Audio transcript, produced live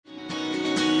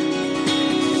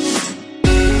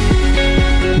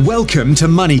Welcome to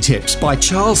Money Tips by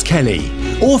Charles Kelly,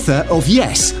 author of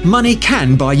Yes, Money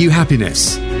Can Buy You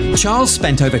Happiness. Charles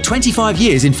spent over 25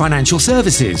 years in financial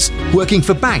services, working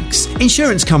for banks,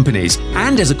 insurance companies,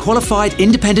 and as a qualified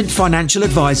independent financial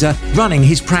advisor running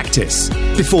his practice,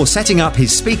 before setting up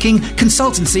his speaking,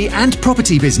 consultancy, and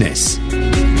property business.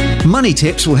 Money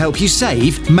Tips will help you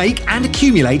save, make, and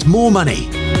accumulate more money,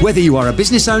 whether you are a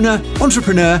business owner,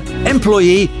 entrepreneur,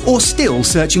 employee, or still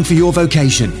searching for your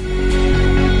vocation.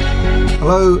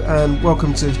 Hello and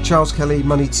welcome to Charles Kelly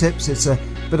Money Tips. It's a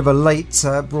bit of a late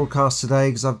broadcast today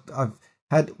because I've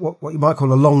had what you might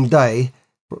call a long day,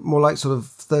 but more like sort of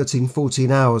 13,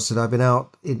 14 hours today. I've been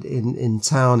out in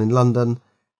town in London,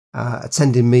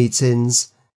 attending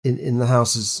meetings in the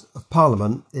Houses of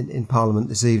Parliament, in Parliament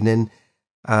this evening,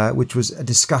 which was a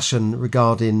discussion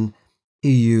regarding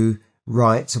EU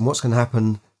rights and what's going to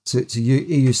happen to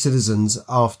EU citizens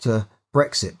after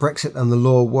Brexit and the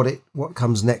law, what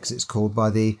comes next, it's called,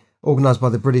 organised by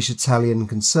the British Italian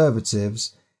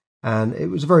Conservatives. And it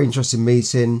was a very interesting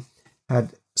meeting.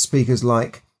 Had speakers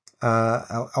like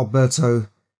Alberto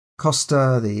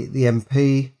Costa, the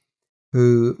MP,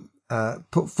 who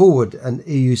put forward an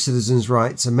EU Citizens'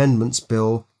 Rights Amendments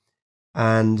Bill.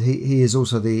 And he is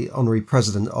also the honorary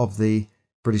president of the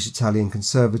British Italian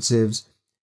Conservatives.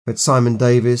 But Simon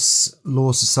Davis,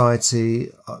 Law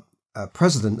Society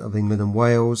President of England and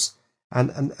Wales,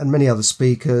 and many other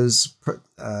speakers.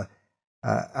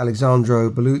 Alessandro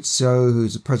Belluzzo,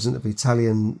 who's the president of the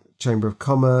Italian Chamber of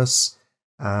Commerce.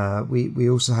 We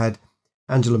also had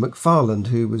Angela McFarland,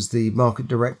 who was the market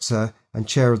director and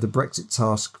chair of the Brexit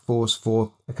task force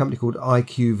for a company called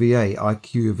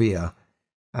IQVIA.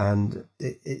 And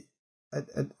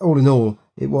all in all,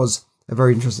 it was a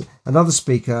very interesting. Another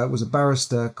speaker was a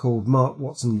barrister called Mark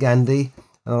Watson-Gandy.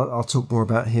 I'll talk more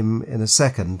about him in a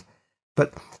second.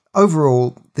 But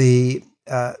overall, the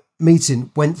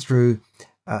meeting went through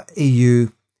EU,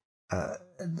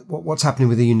 what's happening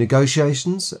with EU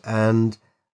negotiations and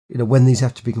when these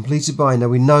have to be completed by. Now,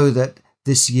 we know that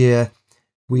this year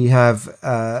we have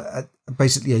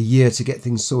basically a year to get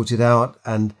things sorted out,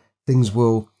 and things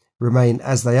will remain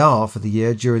as they are for the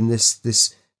year during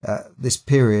this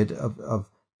period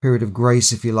of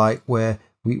grace, if you like, where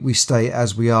we stay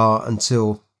as we are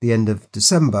until the end of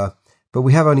December. But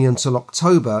we have only until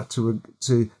October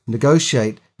to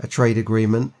negotiate a trade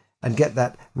agreement and get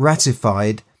that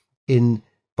ratified in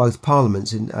both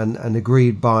parliaments and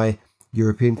agreed by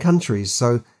European countries.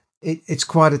 So it's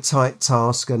quite a tight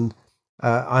task. And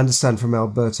I understand from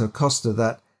Alberto Costa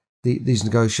that these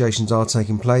negotiations are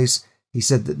taking place. He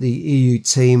said that the EU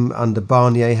team under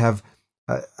Barnier have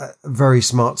a very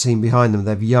smart team behind them.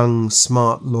 They have young,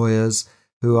 smart lawyers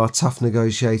who are tough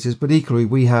negotiators, but equally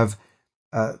we have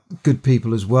good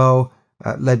people as well,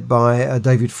 led by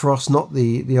David Frost, not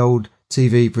the old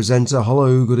TV presenter,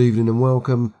 hello, good evening and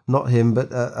welcome, not him, but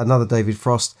another David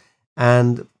Frost.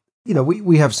 And,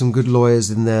 we have some good lawyers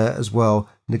in there as well,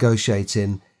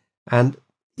 negotiating. And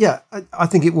yeah, I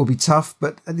think it will be tough,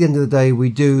 but at the end of the day, we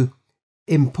do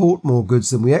import more goods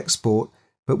than we export,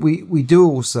 but we do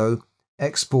also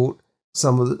export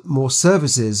some of the more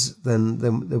services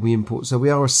than we import. So we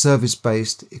are a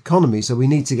service-based economy. So we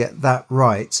need to get that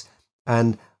right.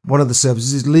 And one of the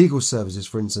services is legal services,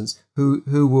 for instance, who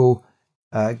will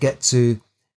get to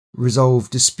resolve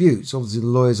disputes. Obviously, the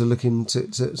lawyers are looking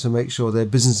to make sure their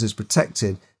business is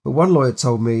protected. But one lawyer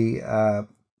told me, for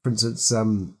instance,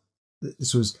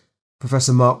 this was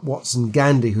Professor Mark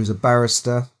Watson-Gandy, who's a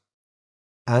barrister,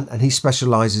 and he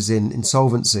specialises in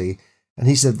insolvency. And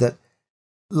he said that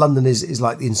London is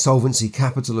like the insolvency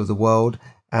capital of the world,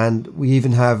 and we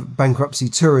even have bankruptcy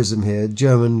tourism here,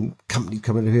 German companies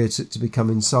coming here to become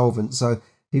insolvent. So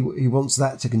he wants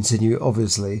that to continue,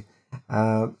 obviously.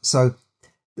 So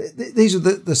these are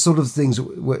the sort of things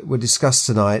that were discussed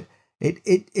tonight. It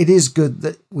is good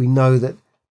that we know that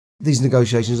these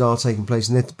negotiations are taking place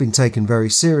and they've been taken very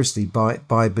seriously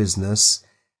by business.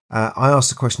 I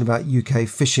asked a question about UK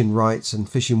fishing rights and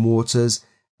fishing waters,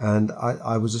 and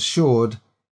I was assured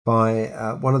by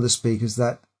one of the speakers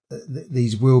that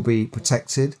these will be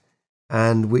protected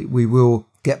and we will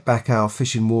get back our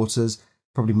fishing waters,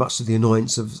 probably much to the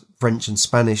annoyance of French and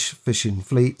Spanish fishing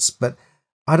fleets. But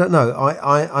I don't know.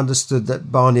 I understood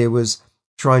that Barnier was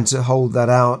trying to hold that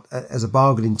out as a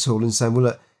bargaining tool and saying,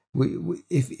 well, look,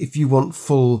 if you want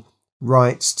full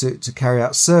rights to carry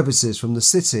out services from the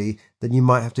city, then you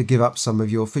might have to give up some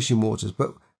of your fishing waters.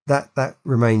 But that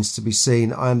remains to be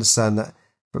seen. I understand that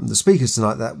from the speakers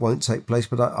tonight that won't take place,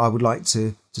 but I would like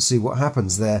to see what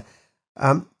happens there.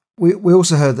 We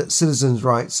also heard that citizens'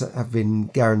 rights have been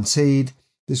guaranteed.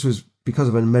 This was because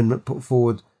of an amendment put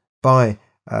forward by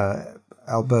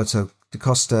Alberto da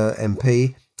Costa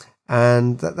MP,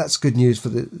 and that's good news for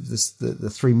the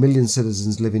 3 million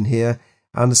citizens living here.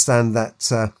 I understand that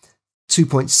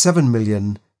 2.7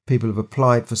 million people have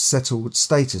applied for settled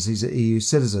status. These are EU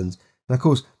citizens. And of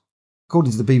course,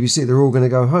 according to the BBC, they're all going to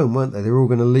go home, weren't they? They're all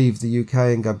going to leave the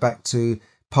UK and go back to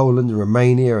Poland and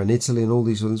Romania and Italy and all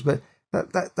these things. But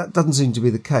that doesn't seem to be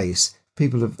the case.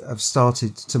 People have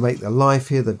started to make their life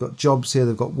here. They've got jobs here.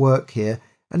 They've got work here.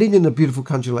 And even in a beautiful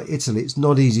country like Italy, it's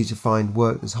not easy to find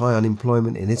work. There's high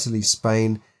unemployment in Italy,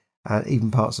 Spain, and even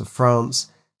parts of France.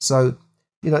 So,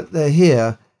 they're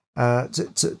here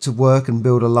to work and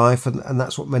build a life, and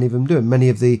that's what many of them do. And many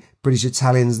of the British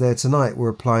Italians there tonight were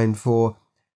applying for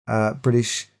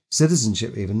British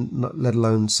citizenship, even, let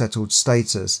alone settled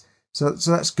status. So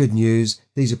that's good news.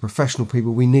 These are professional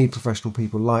people. We need professional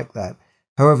people like that.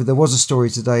 However, there was a story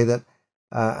today that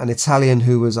an Italian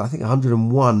who was, I think,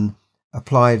 101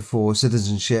 applied for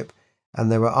citizenship, and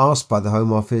they were asked by the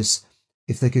Home Office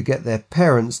if they could get their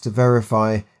parents to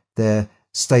verify their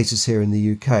status here in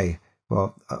the UK.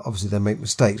 Well, obviously they make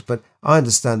mistakes, but I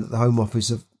understand that the Home Office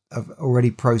have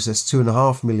already processed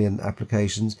 2.5 million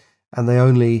applications, and they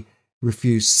only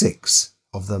refused 6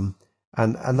 of them.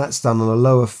 And that's done on a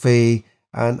lower fee.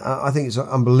 And I think it's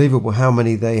unbelievable how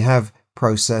many they have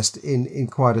processed in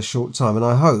quite a short time. And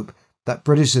I hope that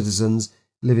British citizens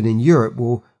living in Europe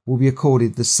will be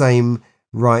accorded the same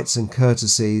rights and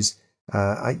courtesies.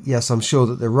 Yes, I'm sure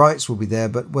that their rights will be there,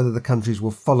 but whether the countries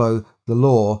will follow the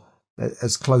law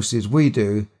as closely as we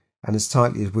do and as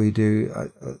tightly as we do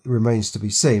remains to be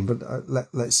seen. But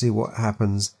let's see what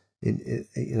happens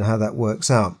in how that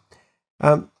works out.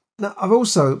 Now, I've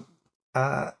also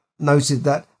noted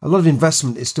that a lot of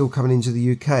investment is still coming into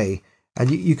the UK, and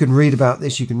you can read about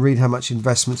this. You can read how much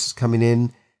investment is coming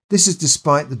in. This is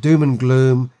despite the doom and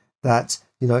gloom that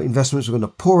investments are going to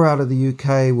pour out of the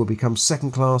UK. We'll become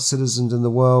second-class citizens in the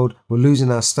world. We're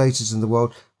losing our status in the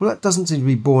world. Well, that doesn't seem to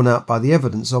be borne out by the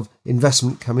evidence of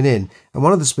investment coming in. And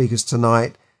one of the speakers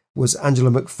tonight was Angela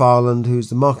McFarland, who's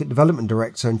the Market Development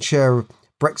Director and Chair of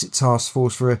Brexit Task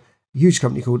Force for a huge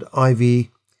company called IQVIA.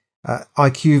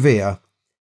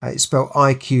 It's spelled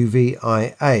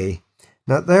IQVIA.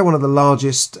 Now, they're one of the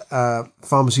largest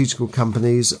pharmaceutical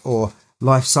companies or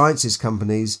life sciences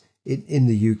companies in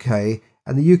the UK.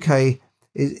 And the UK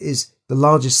is the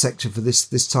largest sector for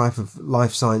this type of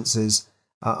life sciences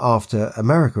after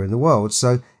America in the world.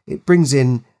 So it brings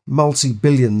in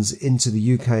multi-billions into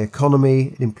the UK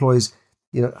economy. It employs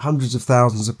hundreds of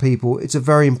thousands of people. It's a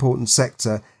very important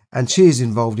sector, and she is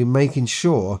involved in making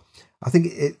sure. I think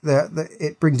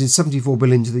it brings in 74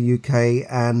 billion to the UK,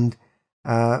 and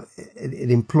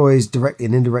it employs directly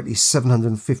and indirectly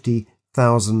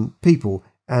 750,000 people.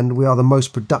 And we are the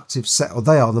most productive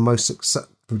they are the most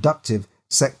productive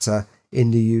sector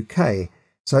in the UK.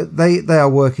 So they are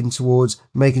working towards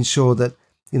making sure that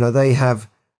they have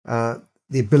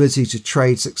the ability to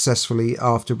trade successfully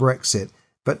after Brexit.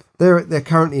 But they're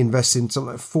currently investing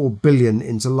something like 4 billion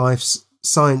into life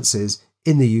sciences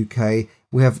in the UK.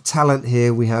 We have talent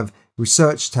here. We have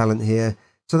research talent here.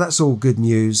 So that's all good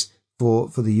news for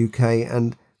the UK,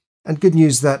 and good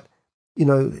news that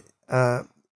that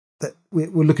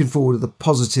we're looking forward to the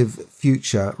positive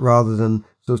future rather than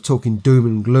sort of talking doom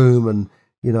and gloom, and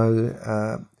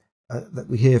that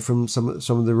we hear from some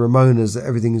of the Ramonas that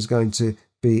everything is going to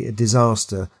be a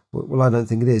disaster. Well, I don't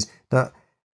think it is. Now,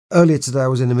 earlier today I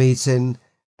was in a meeting,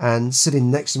 and sitting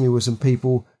next to me were some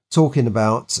people talking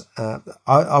about.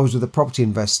 I was with a property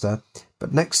investor,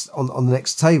 but next on the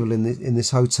next table in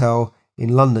this hotel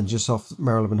in London, just off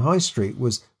Marylebone High Street,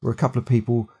 were a couple of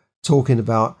people talking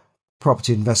about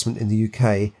property investment in the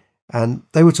UK, and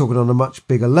they were talking on a much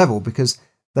bigger level because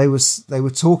they were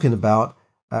talking about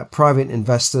private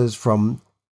investors from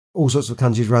all sorts of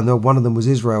countries around the world. One of them was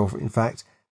Israel, in fact,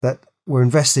 that were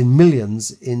investing millions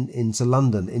into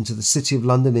London, into the city of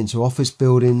London, into office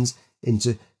buildings,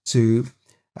 into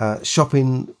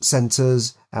shopping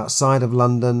centres outside of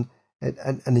London,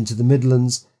 and into the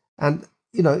Midlands. And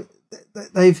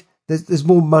there's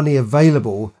more money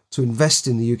available to invest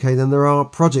in the UK than there are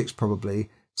projects, probably.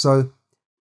 So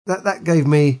that gave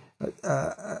me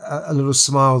a little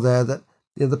smile there, that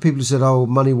the people who said, "Oh,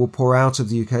 money will pour out of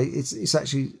the UK," it's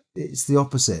actually the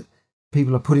opposite.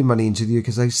 People are putting money into the UK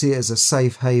because they see it as a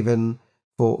safe haven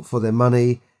for their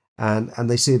money, and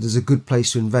they see it as a good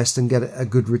place to invest and get a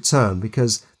good return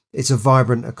because it's a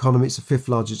vibrant economy. It's the 5th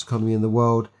largest economy in the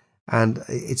world, and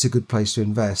it's a good place to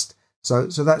invest. So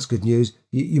that's good news.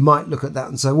 You might look at that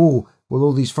and say, "Oh, well,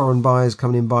 all these foreign buyers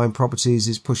coming in buying properties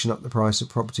is pushing up the price of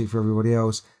property for everybody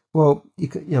else." Well, you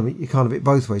can't have it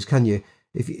both ways, can you?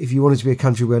 if you want it to be a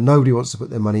country where nobody wants to put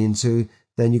their money into,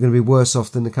 then you're going to be worse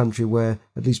off than the country where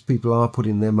at least people are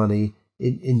putting their money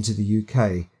into the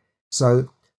UK. So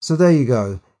there you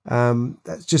go.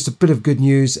 That's just a bit of good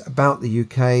news about the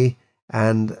UK,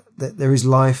 and that there is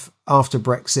life after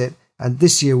Brexit. And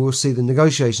this year we'll see the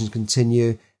negotiations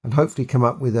continue and hopefully come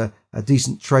up with a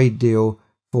decent trade deal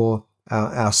for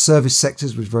our service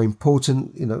sectors, which is very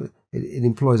important. You know, it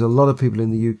employs a lot of people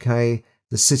in the UK,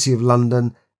 the City of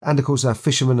London, and of course our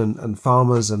fishermen and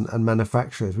farmers and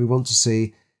manufacturers. We want to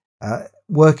see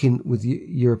working with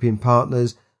European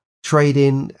partners,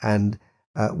 trading and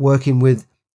working with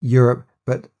Europe,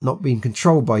 but not being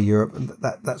controlled by Europe. And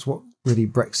that's what really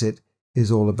Brexit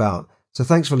is all about. So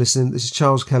thanks for listening. This is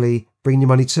Charles Kelly, bringing you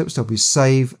money tips to help you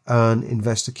save, earn,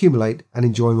 invest, accumulate, and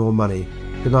enjoy more money.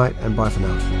 Good night and bye for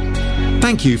now.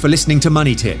 Thank you for listening to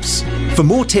Money Tips. For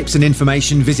more tips and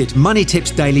information, visit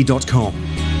moneytipsdaily.com.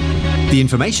 The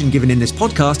information given in this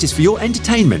podcast is for your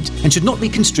entertainment and should not be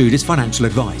construed as financial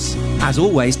advice. As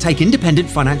always, take independent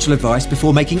financial advice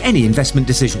before making any investment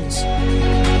decisions.